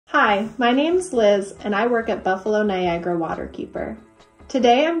Hi, my name's Liz and I work at Buffalo Niagara Waterkeeper.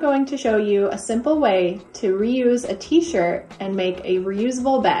 Today I'm going to show you a simple way to reuse a t-shirt and make a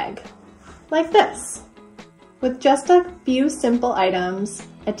reusable bag, like this. With just a few simple items,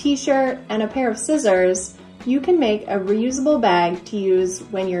 a t-shirt and a pair of scissors, you can make a reusable bag to use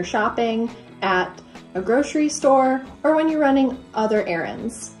when you're shopping at a grocery store or when you're running other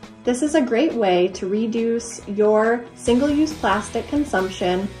errands. This is a great way to reduce your single-use plastic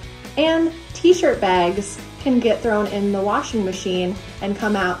consumption, and t-shirt bags can get thrown in the washing machine and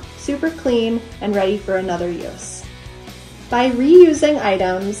come out super clean and ready for another use. By reusing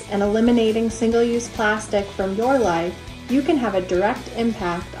items and eliminating single-use plastic from your life, you can have a direct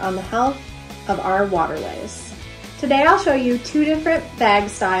impact on the health of our waterways. Today I'll show you two different bag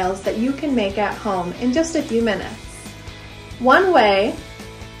styles that you can make at home in just a few minutes. One way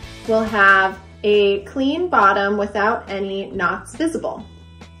will have a clean bottom without any knots visible.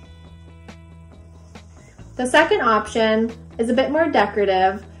 The second option is a bit more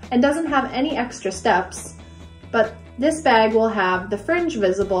decorative and doesn't have any extra steps, but this bag will have the fringe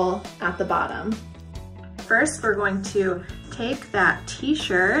visible at the bottom. First, we're going to take that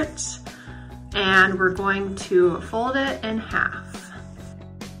t-shirt and we're going to fold it in half.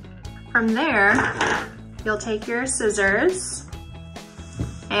 From there, you'll take your scissors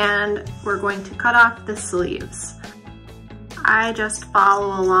and we're going to cut off the sleeves. I just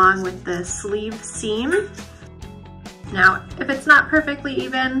follow along with the sleeve seam. Now, if it's not perfectly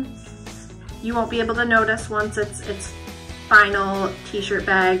even, you won't be able to notice once it's final t-shirt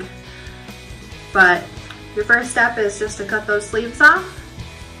bag, but your first step is just to cut those sleeves off.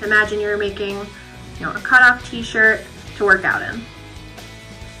 Imagine you're making, a cut-off t-shirt to work out in.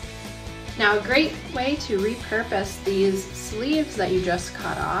 Now, a great way to repurpose these sleeves that you just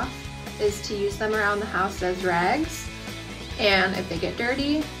cut off is to use them around the house as rags. And if they get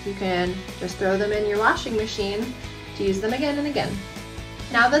dirty, you can just throw them in your washing machine to use them again and again.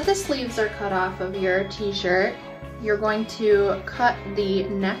 Now that the sleeves are cut off of your t-shirt, you're going to cut the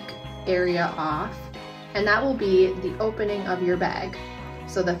neck area off, and that will be the opening of your bag.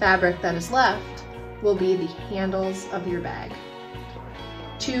 So the fabric that is left will be the handles of your bag.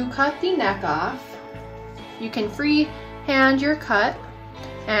 To cut the neck off, you can freehand your cut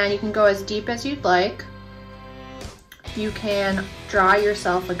and you can go as deep as you'd like. You can draw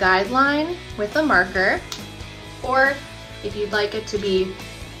yourself a guideline with a marker, or if you'd like it to be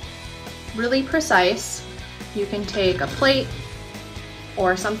really precise, you can take a plate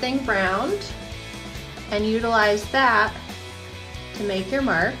or something round and utilize that to make your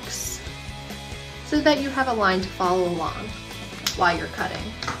marks so that you have a line to follow along while you're cutting.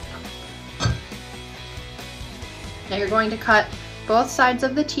 Now you're going to cut both sides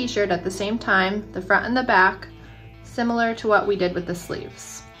of the t-shirt at the same time, the front and the back, similar to what we did with the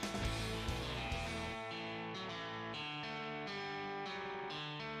sleeves.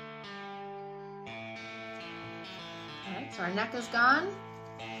 Alright, so our neck is gone,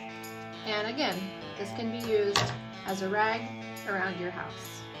 and again, this can be used as a rag around your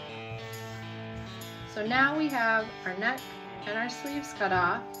house. So now we have our neck and our sleeves cut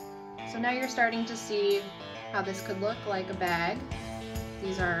off. So now you're starting to see how this could look like a bag.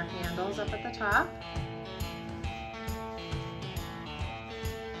 These are handles up at the top.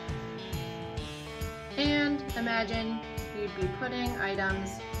 And imagine you'd be putting items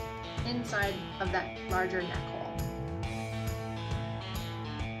inside of that larger neck hole.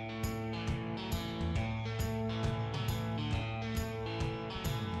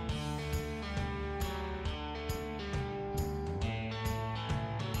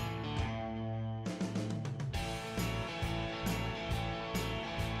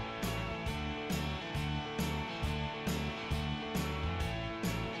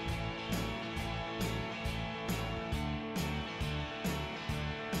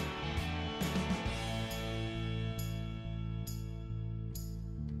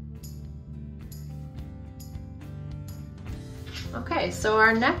 Okay, so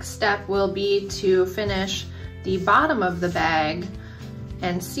our next step will be to finish the bottom of the bag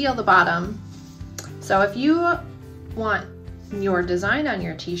and seal the bottom. So if you want your design on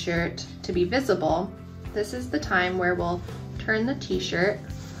your t-shirt to be visible, this is the time where we'll turn the t-shirt,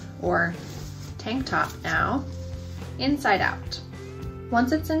 or tank top now, inside out.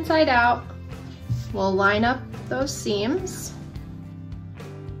 Once it's inside out, we'll line up those seams.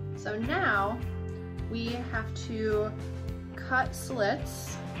 So now we have to cut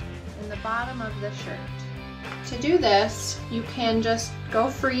slits in the bottom of the shirt. To do this, you can just go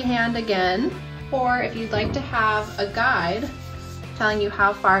freehand again, or if you'd like to have a guide telling you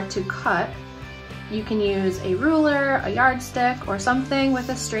how far to cut, you can use a ruler, a yardstick, or something with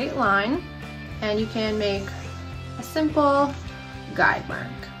a straight line, and you can make a simple guide mark.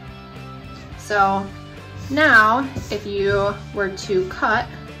 So now, if you were to cut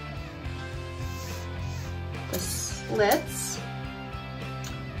the slits,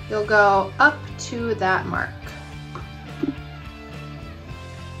 you'll go up to that mark.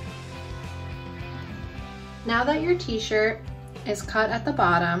 Now that your t-shirt is cut at the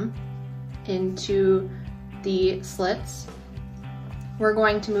bottom into the slits, we're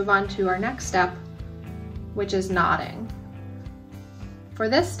going to move on to our next step, which is knotting. For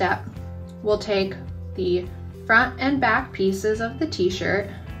this step, we'll take the front and back pieces of the t-shirt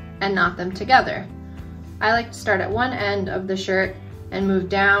and knot them together. I like to start at one end of the shirt and move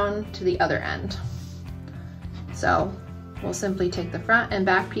down to the other end. So we'll simply take the front and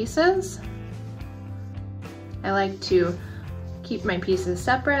back pieces. I like to keep my pieces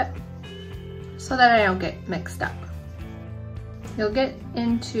separate so that I don't get mixed up. You'll get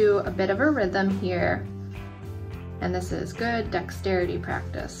into a bit of a rhythm here, and this is good dexterity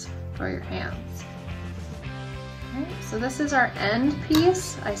practice for your hands. Okay, so this is our end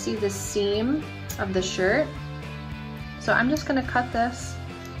piece. I see the seam of the shirt. So I'm just gonna cut this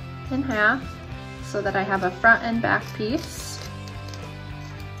in half so that I have a front and back piece.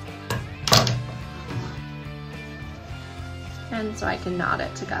 And so I can knot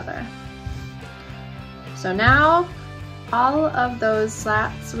it together. So now all of those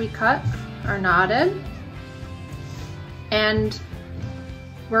slats we cut are knotted, and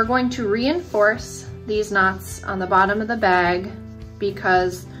we're going to reinforce these knots on the bottom of the bag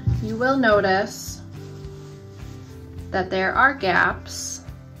because you will notice that there are gaps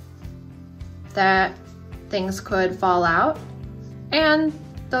that things could fall out, and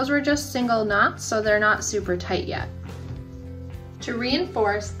those were just single knots, so they're not super tight yet. To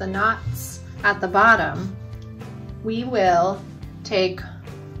reinforce the knots at the bottom, we will take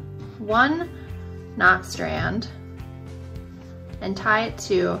one knot strand and tie it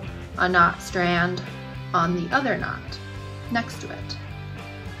to a knot strand on the other knot next to it.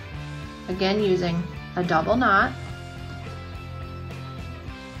 Again, using a double knot.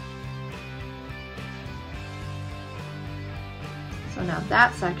 So now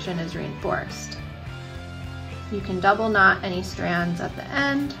that section is reinforced. You can double knot any strands at the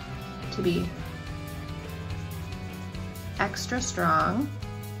end to be extra strong.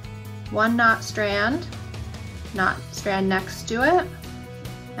 One knot strand next to it,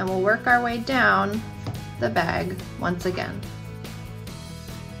 and we'll work our way down the bag once again.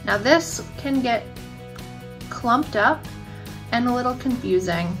 Now this can get clumped up and a little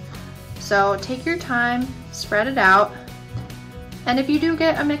confusing, so take your time, spread it out, and if you do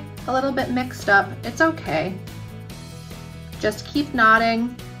get a little bit mixed up, it's okay. Just keep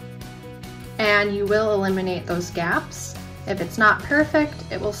knotting and you will eliminate those gaps. If it's not perfect,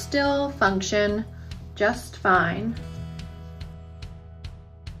 it will still function just fine.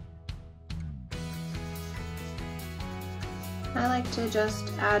 I like to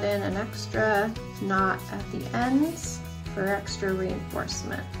just add in an extra knot at the ends for extra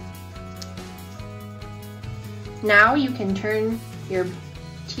reinforcement. Now you can turn your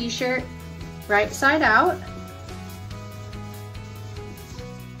t-shirt right side out,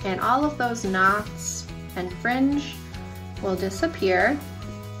 and all of those knots and fringe will disappear.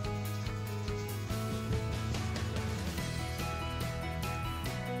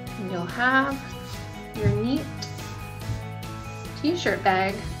 And you'll have your neat t-shirt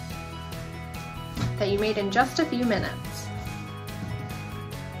bag that you made in just a few minutes.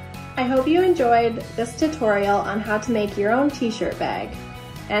 I hope you enjoyed this tutorial on how to make your own t-shirt bag,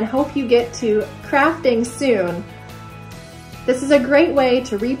 and hope you get to crafting soon. This is a great way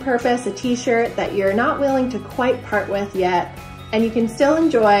to repurpose a t-shirt that you're not willing to quite part with yet, and you can still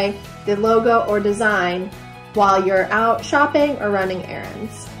enjoy the logo or design while you're out shopping or running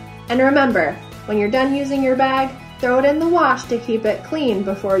errands. And remember, when you're done using your bag, throw it in the wash to keep it clean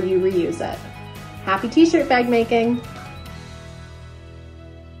before you reuse it. Happy t-shirt bag making!